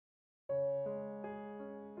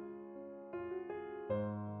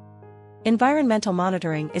Environmental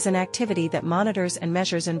monitoring is an activity that monitors and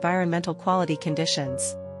measures environmental quality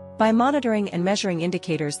conditions. By monitoring and measuring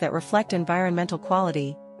indicators that reflect environmental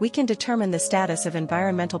quality, we can determine the status of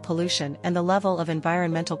environmental pollution and the level of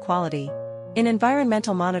environmental quality. In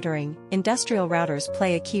environmental monitoring, industrial routers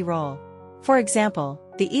play a key role. For example,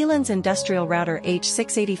 the E-Lins Industrial Router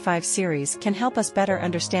H685 series can help us better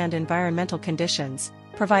understand environmental conditions,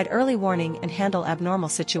 provide early warning and handle abnormal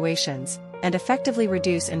situations, and effectively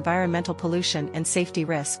reduce environmental pollution and safety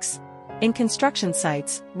risks. In construction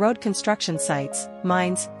sites, road construction sites,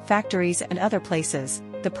 mines, factories and other places,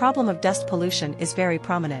 the problem of dust pollution is very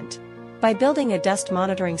prominent. By building a dust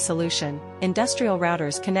monitoring solution, industrial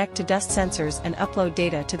routers connect to dust sensors and upload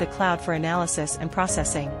data to the cloud for analysis and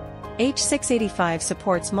processing. H685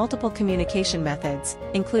 supports multiple communication methods,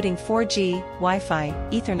 including 4G, Wi-Fi,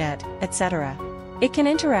 Ethernet, etc. It can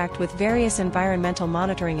interact with various environmental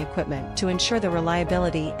monitoring equipment to ensure the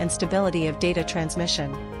reliability and stability of data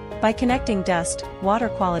transmission. By connecting dust, water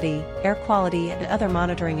quality, air quality and other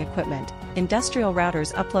monitoring equipment, industrial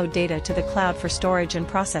routers upload data to the cloud for storage and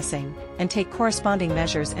processing, and take corresponding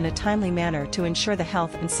measures in a timely manner to ensure the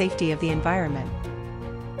health and safety of the environment.